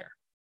lot higher.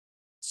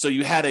 So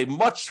you had a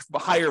much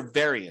higher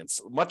variance,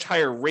 much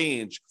higher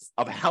range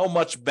of how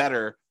much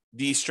better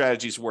these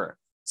strategies were.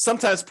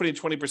 Sometimes putting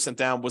 20%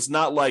 down was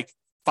not like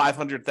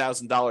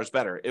 $500,000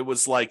 better. It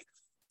was like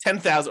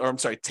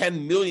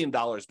 $10 million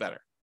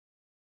better.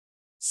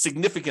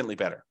 Significantly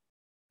better.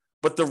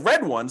 But the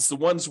red ones, the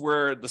ones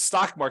where the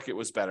stock market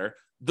was better,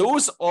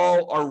 those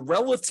all are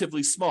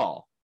relatively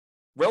small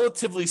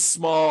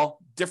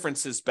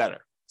differences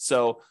better.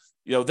 So,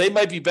 they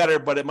might be better,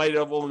 but it might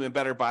have only been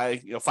better by,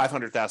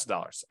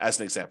 $500,000 as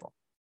an example.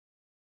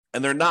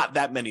 And there are not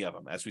that many of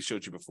them, as we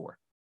showed you before.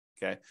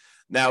 Okay.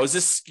 Now, is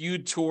this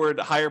skewed toward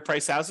higher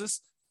price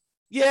houses?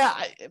 Yeah,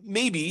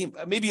 maybe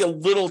a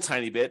little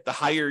tiny bit. The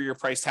higher your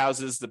priced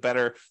houses, the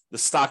better the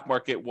stock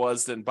market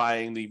was than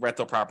buying the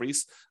rental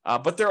properties.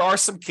 But there are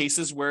some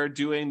cases where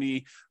doing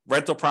the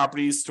rental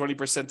properties,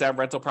 20% down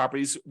rental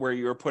properties, where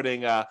you're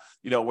putting,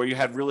 where you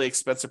had really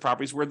expensive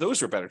properties, where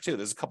those were better too.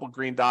 There's a couple of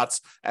green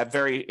dots at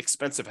very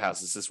expensive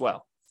houses as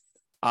well.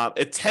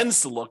 It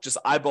tends to look, just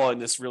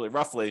eyeballing this really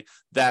roughly,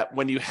 that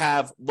when you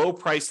have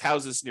low-priced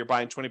houses and you're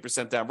buying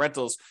 20% down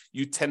rentals,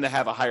 you tend to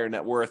have a higher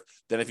net worth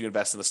than if you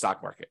invest in the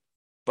stock market.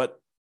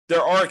 But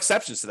there are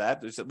exceptions to that.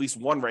 There's at least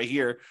one right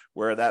here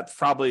where that's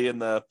probably in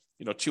the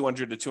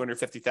 $200,000 to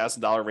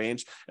 $250,000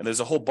 range, and there's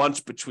a whole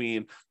bunch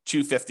between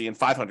 $250,000 and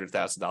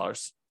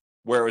 $500,000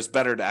 where it was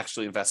better to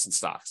actually invest in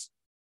stocks.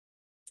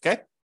 Okay.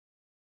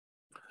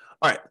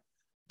 All right.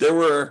 There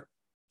were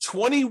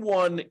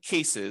 21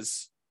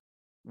 cases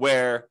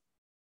where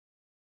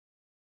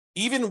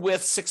even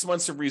with 6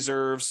 months of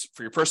reserves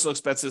for your personal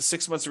expenses,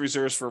 6 months of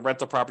reserves for a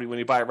rental property when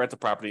you buy a rental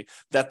property,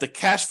 that the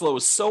cash flow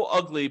is so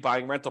ugly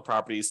buying rental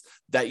properties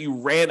that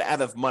you ran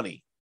out of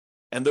money.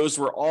 And those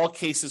were all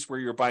cases where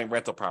you're buying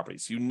rental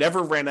properties. You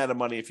never ran out of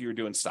money if you were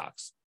doing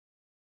stocks.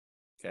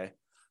 Okay.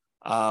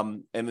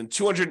 And in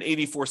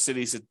 284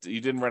 cities,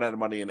 you didn't run out of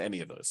money in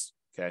any of those.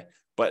 Okay.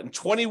 But in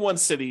 21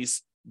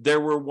 cities, there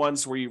were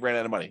ones where you ran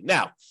out of money.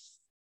 Now,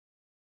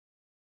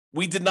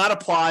 we did not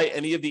apply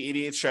any of the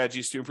 88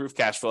 strategies to improve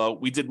cash flow.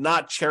 We did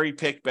not cherry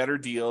pick better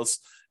deals.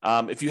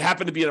 If you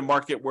happen to be in a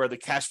market where the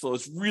cash flow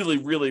is really,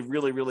 really,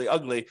 really, really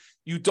ugly,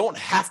 you don't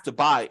have to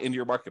buy in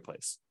your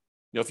marketplace.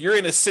 If you're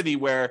in a city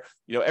where,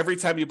 every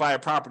time you buy a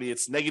property,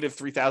 it's negative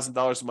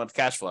 $3,000 a month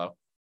cash flow,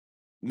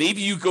 maybe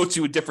you go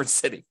to a different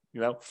city.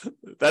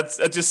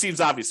 That just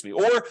seems obvious to me.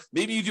 Or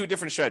maybe you do a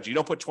different strategy. You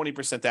don't put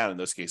 20% down in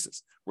those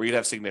cases where you'd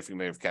have significant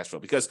negative cash flow,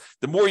 because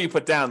the more you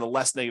put down, the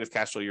less negative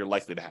cash flow you're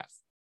likely to have.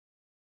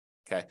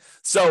 Okay,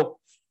 so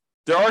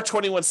there are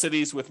 21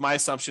 cities with my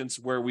assumptions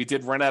where we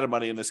did run out of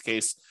money in this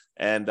case,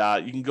 and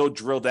you can go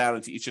drill down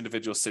into each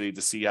individual city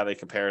to see how they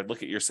compare.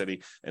 Look at your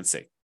city and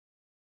see.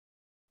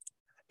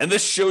 And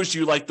this shows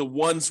you like the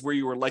ones where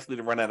you were likely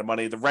to run out of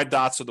money. The red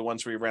dots are the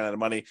ones where you ran out of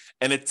money,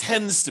 and it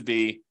tends to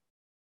be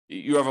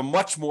you have a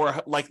much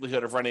more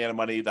likelihood of running out of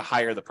money the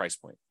higher the price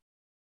point.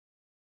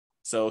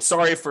 So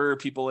sorry for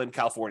people in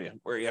California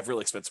where you have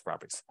really expensive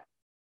properties.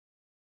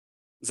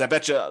 Because I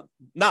bet you,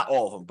 not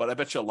all of them, but I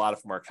bet you a lot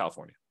of them are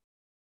California.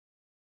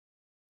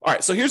 All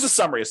right, so here's a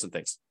summary of some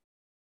things.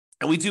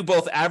 And we do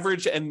both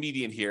average and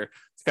median here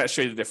to kind of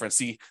show you the difference.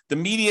 See, the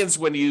medians,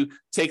 when you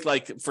take,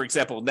 like, for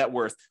example, net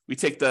worth, we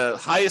take the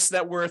highest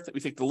net worth, we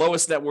take the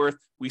lowest net worth,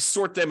 we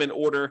sort them in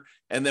order,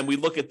 and then we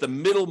look at the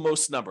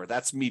middlemost number.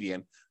 That's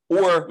median.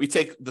 Or we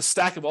take the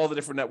stack of all the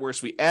different net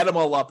worths, we add them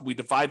all up, we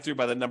divide through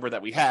by the number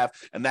that we have,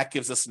 and that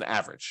gives us an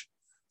average.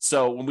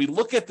 So when we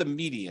look at the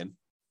median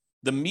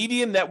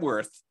net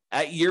worth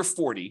at year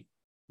 40,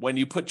 when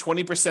you put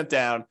 20%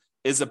 down,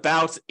 is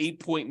about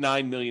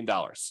 $8.9 million.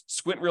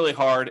 Squint really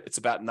hard, it's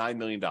about $9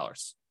 million.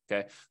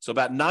 Okay, so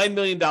about $9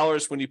 million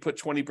when you put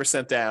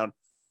 20% down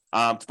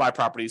to buy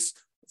properties.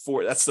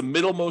 That's the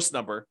middlemost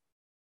number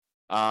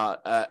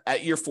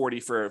at year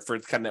 40 for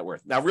kind of net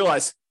worth. Now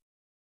realize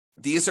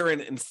these are in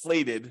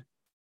inflated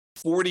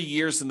 40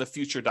 years in the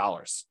future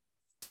dollars.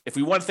 If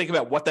we want to think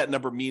about what that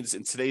number means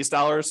in today's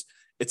dollars,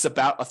 it's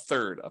about a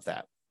third of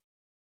that.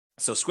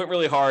 So squint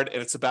really hard,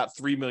 and it's about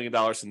 $3 million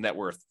in net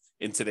worth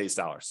in today's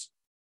dollars.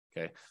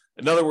 Okay.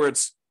 In other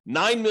words,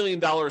 $9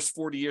 million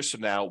 40 years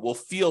from now will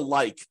feel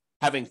like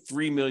having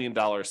 $3 million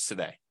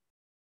today.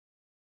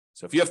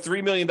 So if you have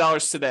 $3 million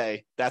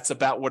today, that's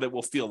about what it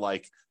will feel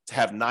like to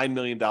have $9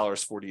 million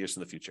 40 years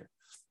in the future,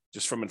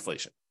 just from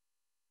inflation.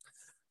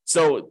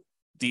 So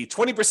the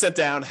 20%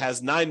 down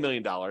has $9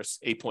 million,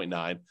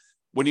 8.9.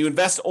 When you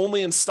invest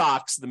only in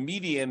stocks, the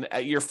median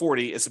at year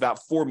 40 is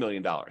about $4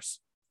 million.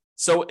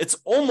 So it's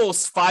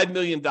almost $5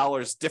 million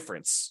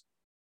difference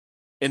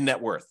in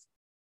net worth.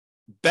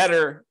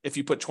 Better if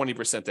you put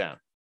 20% down.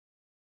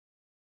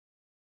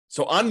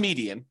 So on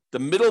median, the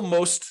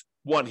middlemost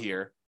one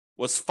here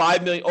was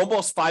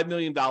almost $5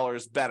 million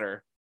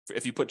better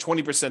if you put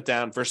 20%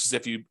 down versus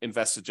if you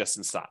invested just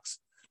in stocks.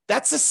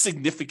 That's a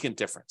significant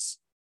difference.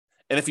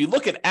 And if you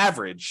look at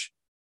average,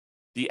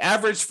 the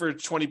average for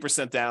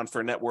 20% down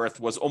for net worth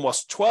was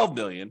almost 12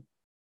 million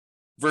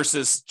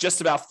versus just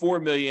about 4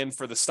 million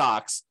for the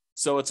stocks.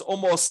 So it's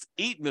almost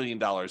 $8 million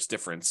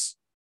difference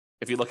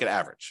if you look at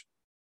average.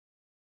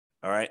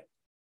 All right.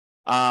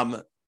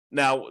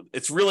 Now,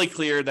 it's really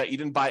clear that you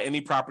didn't buy any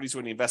properties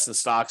when you invest in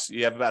stocks.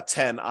 You have about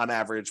 10 on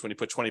average when you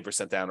put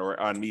 20% down, or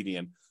on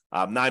median,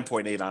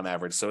 9.8 on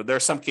average. So there are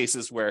some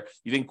cases where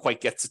you didn't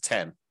quite get to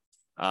 10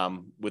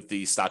 with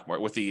the stock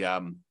market, with the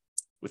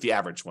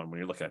average one when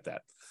you're looking at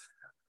that.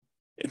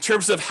 In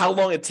terms of how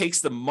long it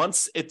takes, the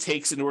months it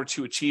takes in order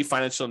to achieve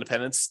financial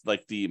independence,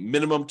 like the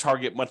minimum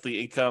target monthly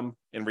income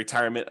in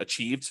retirement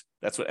achieved,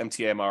 that's what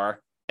MTMIR,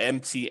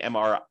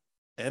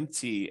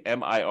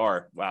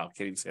 wow,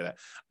 can't even say that,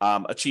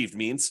 achieved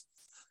means.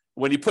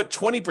 When you put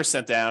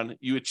 20% down,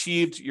 you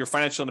achieved your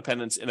financial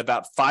independence in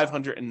about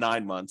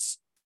 509 months.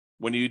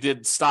 When you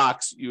did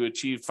stocks, you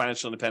achieved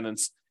financial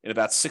independence in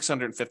about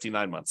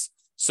 659 months.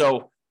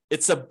 So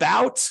it's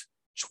about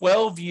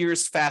 12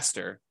 years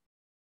faster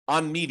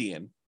on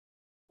median,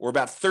 or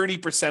about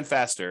 30%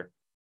 faster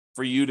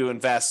for you to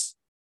invest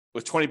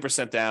with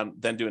 20% down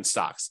than doing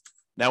stocks.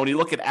 Now, when you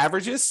look at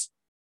averages,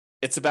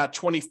 it's about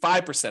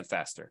 25%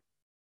 faster.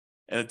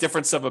 And a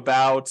difference of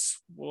about,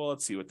 well,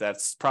 let's see what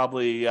that's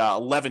probably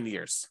 11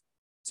 years.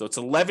 So it's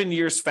 11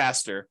 years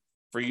faster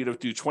for you to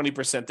do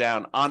 20%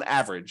 down on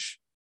average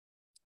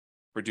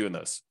for doing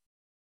those.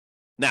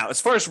 Now,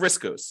 as far as risk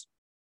goes,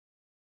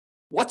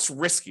 what's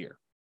riskier?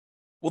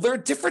 Well, there are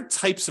different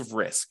types of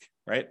risk,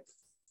 right?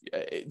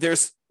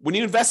 When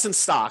you invest in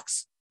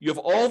stocks, you have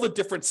all the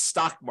different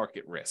stock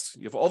market risks.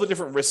 You have all the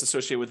different risks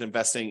associated with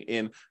investing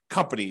in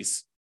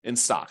companies in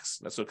stocks.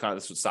 That's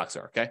what stocks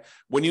are, okay?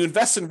 When you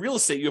invest in real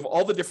estate, you have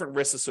all the different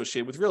risks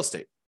associated with real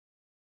estate.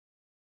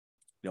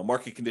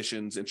 Market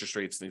conditions, interest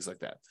rates, things like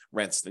that,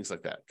 rents, things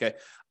like that, okay?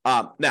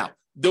 Now,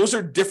 those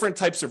are different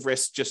types of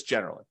risks just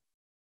generally.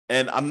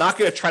 And I'm not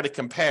going to try to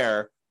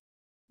compare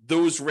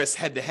those risks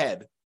head to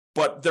head,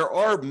 but there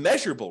are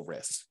measurable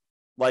risks.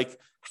 Like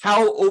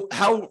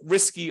how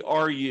risky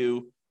are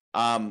you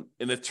in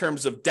the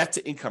terms of debt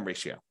to income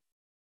ratio?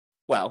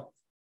 Well,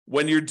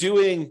 when you're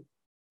doing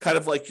kind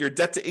of like your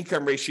debt to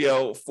income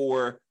ratio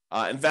for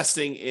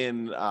investing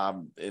in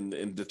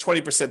the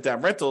 20%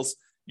 down rentals,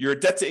 your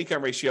debt to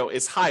income ratio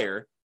is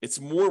higher. It's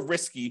more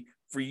risky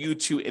for you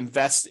to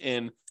invest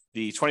in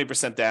the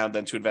 20% down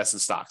than to invest in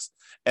stocks.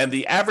 And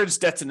the average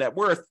debt to net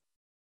worth,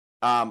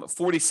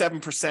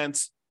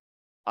 47%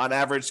 on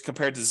average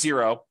compared to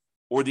zero,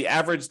 or the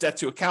average debt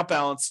to account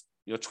balance,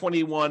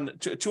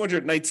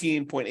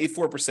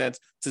 219.84%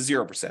 to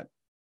 0%.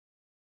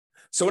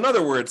 So in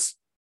other words,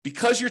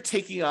 because you're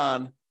taking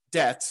on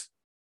debt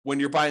when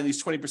you're buying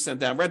these 20%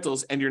 down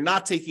rentals, and you're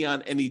not taking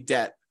on any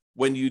debt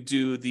when you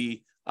do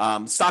the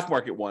stock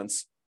market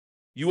ones,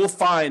 you will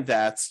find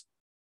that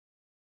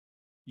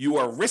you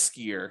are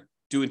riskier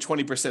doing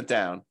 20%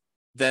 down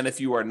than if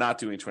you are not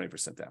doing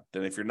 20% down,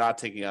 than if you're not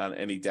taking on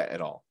any debt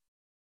at all.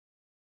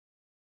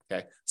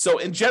 Okay, so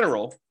in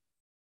general,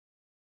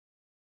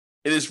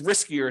 it is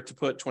riskier to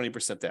put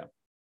 20% down.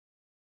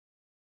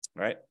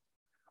 All right.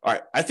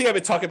 I think I've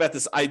been talking about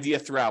this idea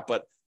throughout,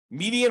 but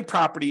median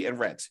property and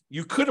rent.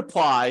 You could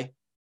apply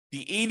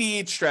the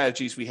 88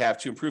 strategies we have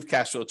to improve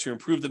cash flow, to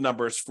improve the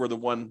numbers for the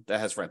one that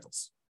has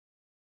rentals.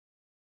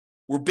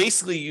 we're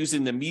basically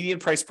using the median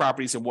price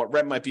properties and what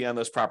rent might be on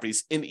those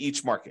properties in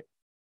each market.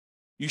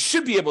 You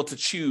should be able to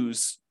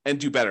choose and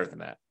do better than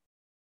that.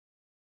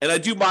 And I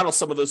do model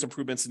some of those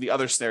improvements in the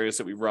other scenarios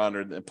that we run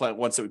or the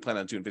ones that we plan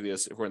on doing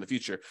videos for in the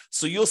future.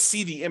 So you'll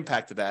see the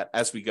impact of that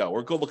as we go,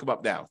 or go look them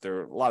up now. There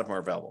are a lot of them are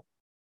available.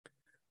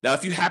 Now,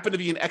 if you happen to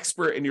be an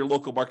expert in your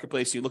local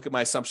marketplace, you look at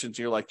my assumptions, and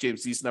you're like,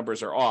 James, these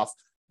numbers are off,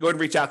 go ahead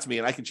and reach out to me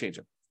and I can change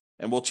them.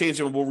 And we'll change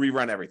them and we'll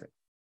rerun everything.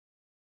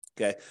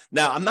 Okay.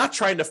 Now, I'm not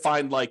trying to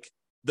find like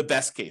the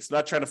best case. I'm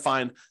not trying to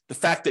find the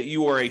fact that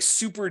you are a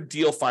super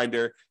deal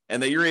finder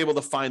and that you're able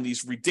to find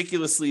these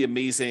ridiculously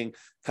amazing,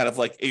 kind of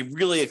like a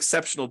really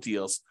exceptional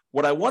deals.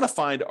 What I want to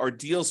find are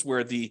deals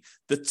where the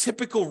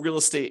typical real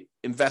estate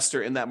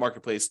investor in that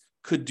marketplace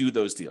could do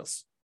those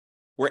deals.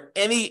 Where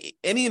any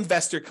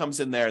investor comes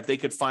in there, they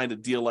could find a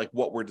deal like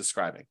what we're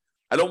describing.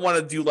 I don't want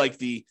to do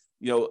like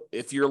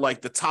if you're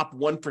like the top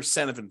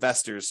 1% of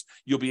investors,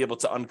 you'll be able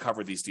to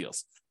uncover these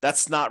deals.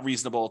 That's not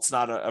reasonable. It's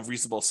not a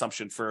reasonable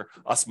assumption for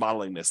us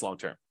modeling this long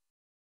term.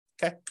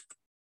 Okay.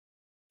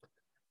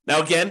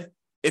 Now, again,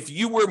 if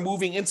you were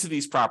moving into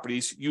these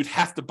properties, you'd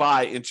have to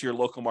buy into your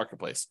local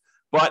marketplace.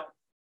 But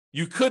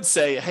you could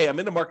say, hey, I'm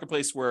in a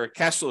marketplace where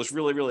cash flow is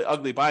really, really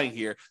ugly buying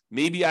here.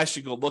 Maybe I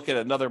should go look at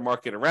another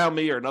market around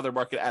me or another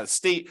market out of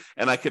state,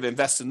 and I could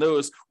invest in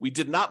those. We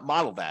did not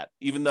model that,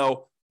 even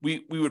though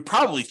we would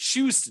probably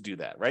choose to do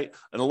that, right?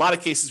 In a lot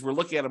of cases, we're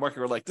looking at a market,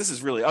 we're like, this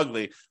is really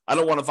ugly. I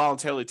don't want to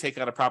voluntarily take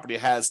on a property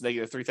that has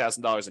negative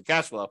 $3,000 in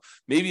cash flow.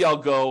 Maybe I'll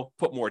go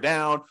put more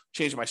down,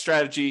 change my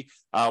strategy,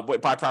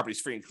 buy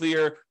properties free and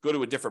clear, go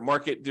to a different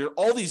market. There are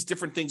all these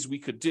different things we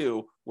could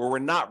do where we're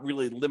not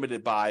really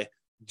limited by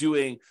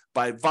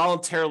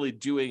voluntarily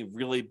doing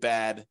really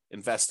bad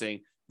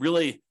investing,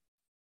 really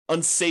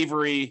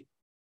unsavory,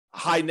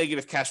 high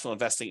negative cash flow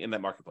investing in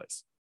that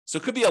marketplace. So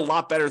it could be a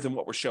lot better than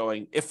what we're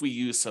showing if we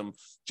use some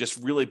just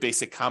really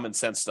basic common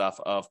sense stuff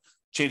of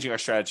changing our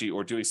strategy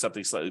or doing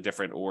something slightly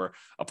different or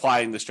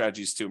applying the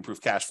strategies to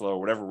improve cash flow or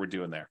whatever we're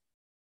doing there.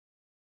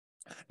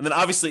 And then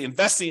obviously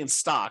investing in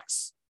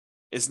stocks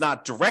is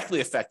not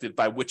directly affected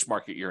by which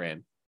market you're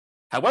in.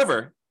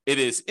 However, it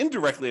is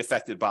indirectly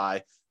affected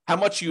by how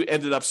much you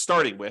ended up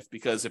starting with,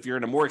 because if you're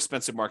in a more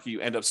expensive market,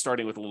 you end up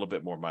starting with a little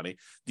bit more money.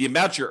 The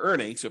amount you're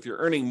earning, so if you're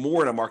earning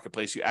more in a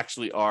marketplace, you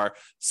actually are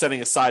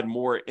setting aside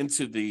more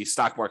into the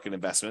stock market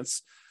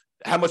investments,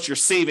 how much you're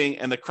saving,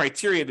 and the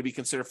criteria to be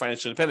considered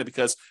financially independent,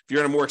 because if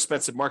you're in a more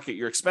expensive market,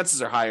 your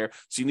expenses are higher,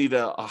 so you need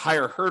a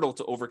higher hurdle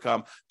to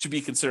overcome to be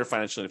considered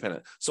financially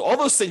independent. So all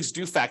those things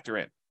do factor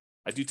in.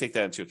 I do take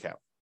that into account.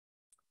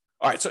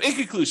 All right, so in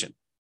conclusion,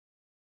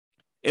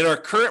 in our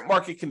current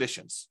market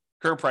conditions,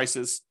 current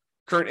prices,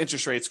 current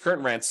interest rates,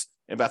 current rents,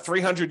 in about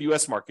 300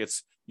 U.S.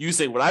 markets,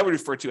 using what I would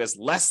refer to as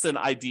less than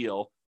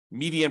ideal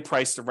median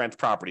price to rent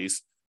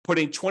properties,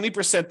 putting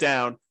 20%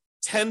 down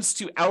tends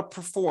to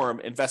outperform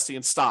investing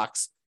in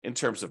stocks in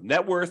terms of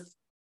net worth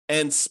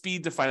and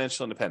speed to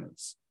financial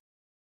independence.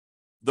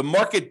 The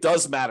market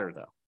does matter,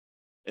 though.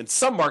 In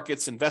some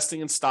markets,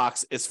 investing in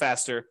stocks is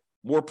faster,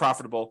 more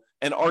profitable,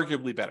 and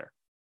arguably better.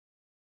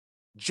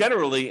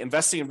 Generally,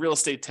 investing in real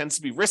estate tends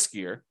to be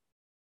riskier,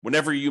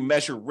 whenever you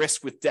measure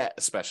risk with debt,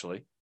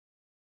 especially.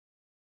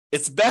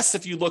 It's best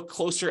if you look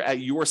closer at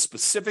your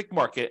specific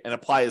market and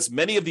apply as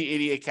many of the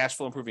 88 cash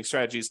flow improving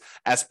strategies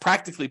as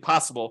practically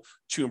possible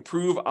to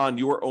improve on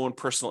your own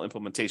personal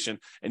implementation.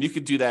 And you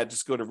can do that.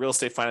 Just go to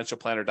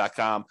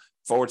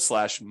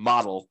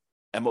realestatefinancialplanner.com/model,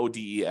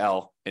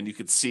 MODEL, and you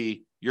can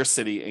see your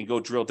city and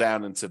go drill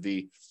down into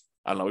we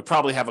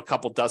probably have a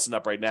couple dozen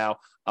up right now.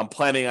 I'm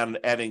planning on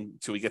adding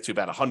till we get to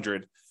about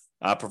 100.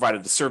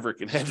 Provided the server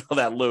can handle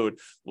that load.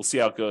 We'll see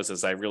how it goes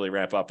as I really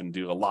ramp up and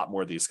do a lot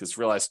more of these, because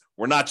realize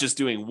we're not just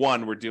doing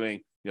one, we're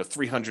doing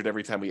 300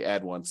 every time we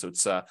add one. So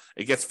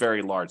it gets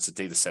very large. The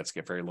data sets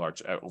get very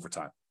large over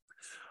time.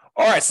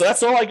 All right, so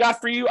that's all I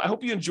got for you. I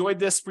hope you enjoyed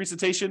this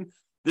presentation.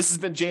 This has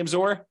been James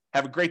Orr.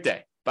 Have a great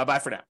day. Bye-bye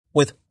for now.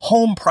 With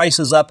home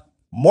prices up,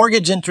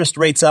 mortgage interest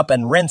rates up,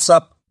 and rents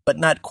up, but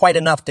not quite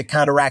enough to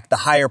counteract the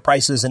higher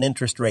prices and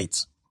interest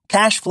rates,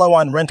 cash flow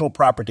on rental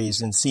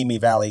properties in Simi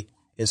Valley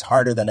is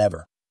harder than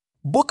ever.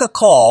 Book a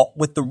call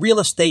with the Real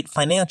Estate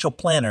Financial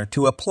Planner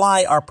to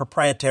apply our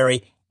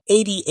proprietary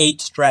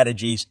 88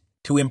 strategies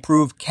to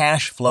improve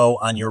cash flow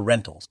on your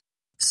rentals.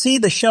 See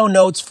the show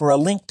notes for a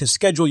link to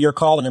schedule your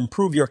call and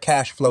improve your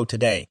cash flow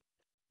today.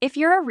 If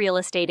you're a real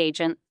estate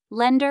agent,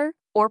 lender,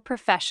 or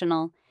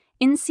professional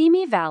in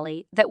Simi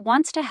Valley that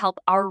wants to help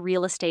our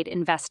real estate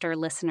investor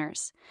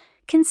listeners,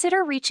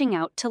 consider reaching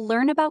out to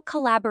learn about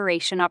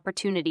collaboration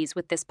opportunities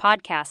with this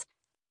podcast.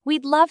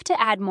 We'd love to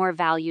add more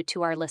value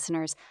to our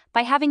listeners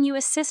by having you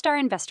assist our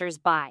investors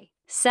buy,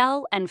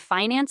 sell, and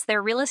finance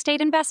their real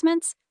estate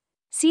investments.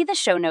 See the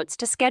show notes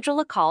to schedule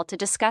a call to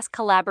discuss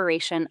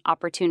collaboration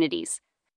opportunities.